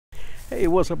Hey,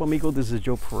 what's up, amigo? This is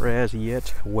Joe Perez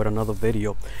yet with another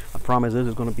video. I promise this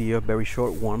is going to be a very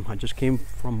short one. I just came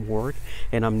from work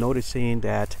and I'm noticing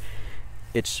that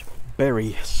it's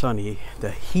very sunny.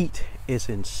 The heat is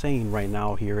insane right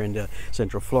now here in the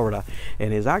Central Florida,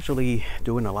 and it's actually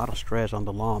doing a lot of stress on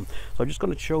the lawn. So I'm just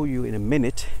going to show you in a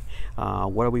minute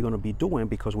what are we going to be doing,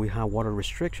 because we have water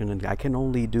restriction and I can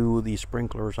only do the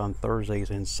sprinklers on Thursdays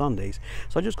and Sundays.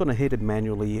 So I'm just going to hit it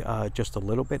manually just a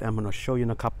little bit. I'm going to show you in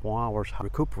a couple hours how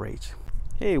it recuperates.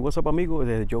 Hey, what's up, amigos?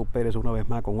 Desde Joe Perez una vez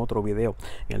más con otro video.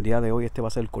 En el día de hoy este va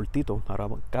a ser cortito. Ahora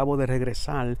acabo de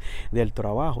regresar del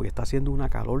trabajo y está haciendo una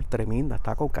calor tremenda.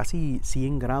 Está con casi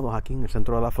 100 grados aquí en el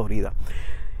centro de la Florida.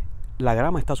 La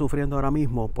grama está sufriendo ahora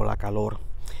mismo por la calor.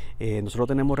 Nosotros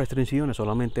tenemos restricciones,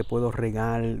 solamente puedo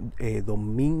regar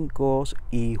domingos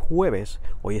y jueves.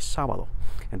 Hoy es sábado,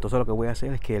 entonces lo que voy a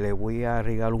hacer es que le voy a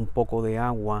regar un poco de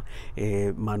agua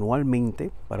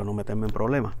manualmente para no meterme en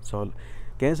problemas.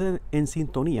 Quédense en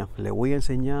sintonía, le voy a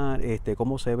enseñar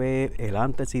cómo se ve el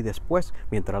antes y después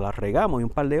mientras la regamos en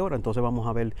un par de horas. Entonces vamos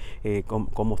a ver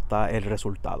cómo está el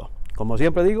resultado. Como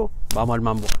siempre digo, vamos al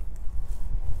mambo.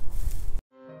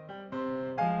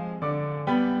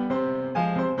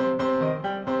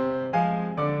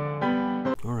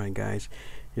 Alright guys,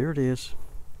 here it is.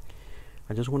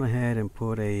 I just went ahead and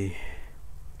put a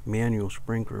manual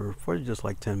sprinkler for just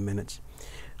like 10 minutes.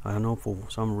 I don't know, for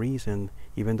some reason,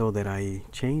 even though that I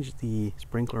changed the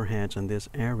sprinkler heads in this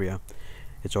area,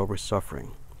 it's always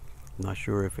suffering. I'm not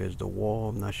sure if it's the wall,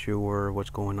 I'm not sure what's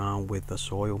going on with the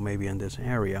soil maybe in this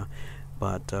area,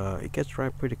 but it gets dry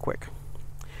pretty quick.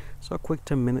 So a quick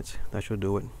 10 minutes, that should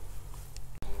do it.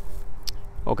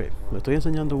 Ok, le estoy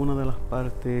enseñando una de las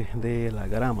partes de la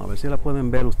grama, a ver si la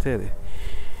pueden ver ustedes,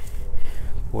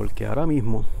 porque ahora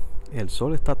mismo el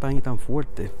sol está tan y tan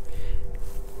fuerte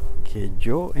que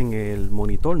yo en el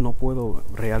monitor no puedo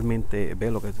realmente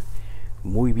ver lo que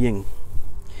muy bien.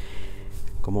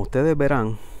 Como ustedes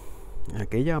verán,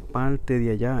 aquella parte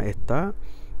de allá está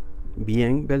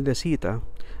bien verdecita,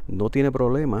 no tiene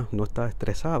problema, no está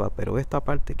estresada, pero esta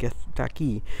parte que está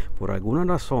aquí, por alguna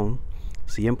razón,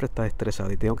 siempre está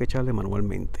estresada y tengo que echarle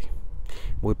manualmente.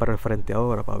 Voy para el frente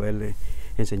ahora para verle,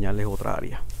 enseñarles otra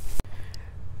área.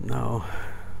 Now,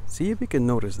 see if you can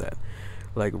notice that.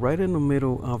 Like right in the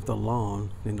middle of the lawn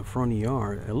in the front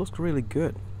yard, it looks really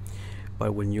good.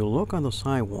 But when you look on the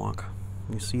sidewalk,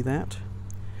 you see that?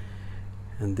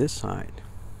 And this side,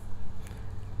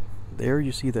 there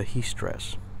you see the heat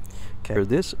stress. Okay,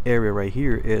 this area right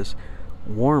here is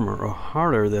warmer or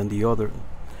hotter than the other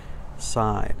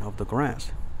side of the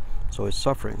grass, so it's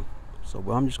suffering. So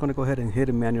I'm just going to go ahead and hit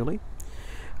it manually.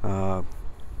 I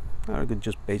could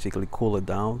just basically cool it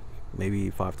down, maybe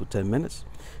 5 to 10 minutes.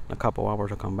 In a couple hours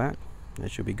I'll come back.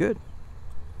 It should be good.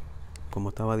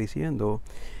 Como estaba diciendo,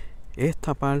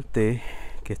 esta parte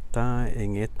que está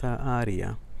en esta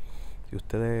área, si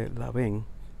ustedes la ven,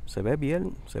 se ve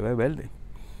bien, se ve verde,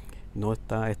 no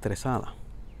está estresada.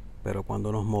 Pero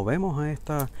cuando nos movemos a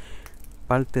esta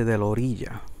parte de la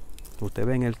orilla, usted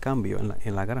ven el cambio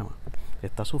en la grama,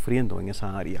 está sufriendo en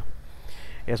esa área.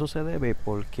 Eso se debe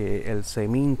porque el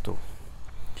cemento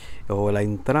o la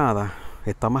entrada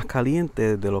está más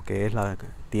caliente de lo que es la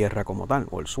tierra como tal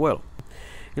o el suelo.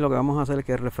 Y lo que vamos a hacer es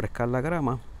que refrescar la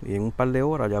grama y en un par de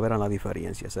horas ya verán la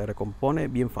diferencia. Se recompone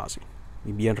bien fácil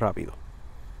y bien rápido.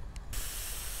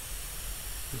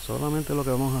 Y solamente lo que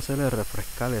vamos a hacer es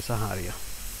refrescar esas áreas,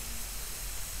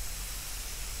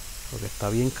 porque está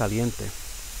bien caliente.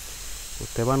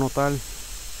 Usted va a notar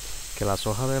que las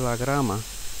hojas de la grama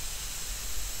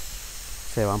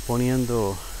se van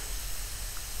poniendo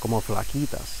como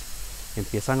flaquitas,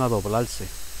 empiezan a doblarse.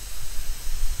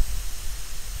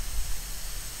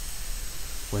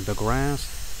 When the grass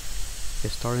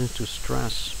is starting to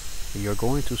stress, you're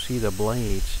going to see the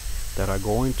blades that are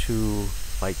going to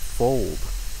like fold.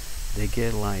 They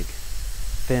get like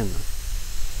thin.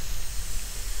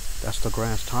 That's the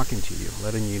grass talking to you,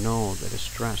 letting you know that it's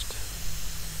stressed.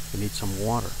 You need some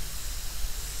water.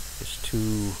 It's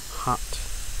too hot.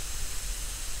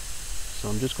 So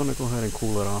I'm just going to go ahead and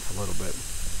cool it off a little bit.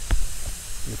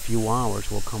 In a few hours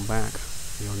we'll come back.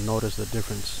 You'll notice the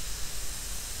difference.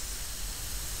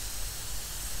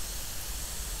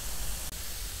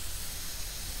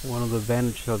 One of the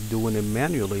advantages of doing it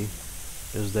manually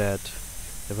is that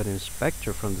if an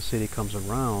inspector from the city comes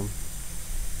around,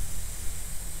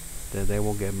 then they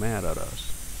won't get mad at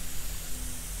us.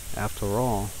 After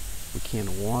all, we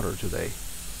can't water today.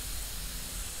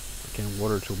 We can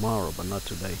water tomorrow, but not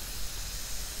today.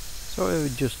 So it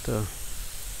was just a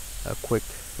quick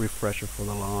refresher for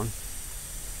the lawn.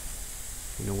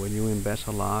 You know, when you invest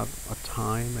a lot of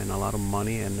time and a lot of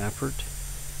money and effort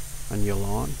on your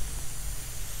lawn,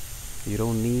 you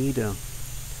don't need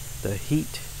the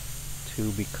heat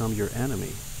to become your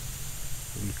enemy.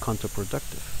 Be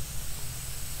counterproductive.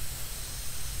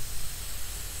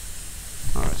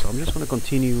 Alright, so I'm just going to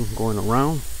continue going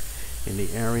around in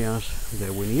the areas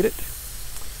that we need it,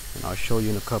 and I'll show you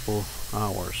in a couple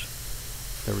hours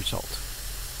the result.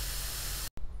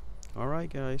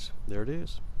 Alright guys, there it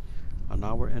is. An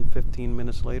hour and 15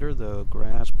 minutes later, the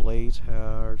grass blades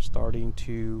are starting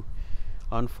to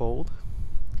unfold.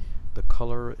 The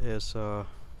color is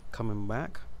coming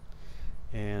back,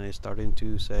 and it's starting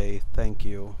to say thank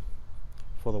you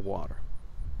for the water.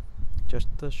 Just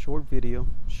a short video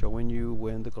showing you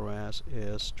when the grass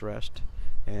is stressed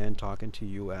and talking to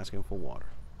you, asking for water.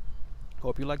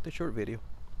 Hope you liked the short video.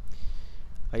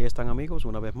 Ahí están, amigos,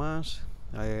 una vez más.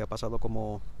 Ha pasado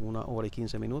como 1 hora y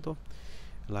 15 minutos.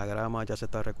 La grama ya se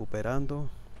está recuperando,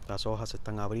 las hojas se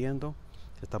están abriendo,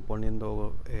 se están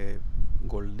poniendo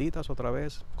gorditas otra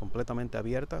vez, completamente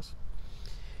abiertas.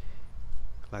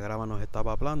 La grama nos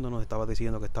estaba hablando, nos estaba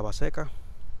diciendo que estaba seca.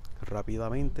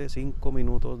 Rápidamente, 5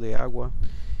 minutos de agua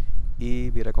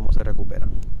y mire cómo se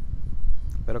recuperan.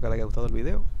 Espero que les haya gustado el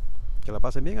video, que la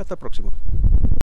pasen bien, hasta el próximo.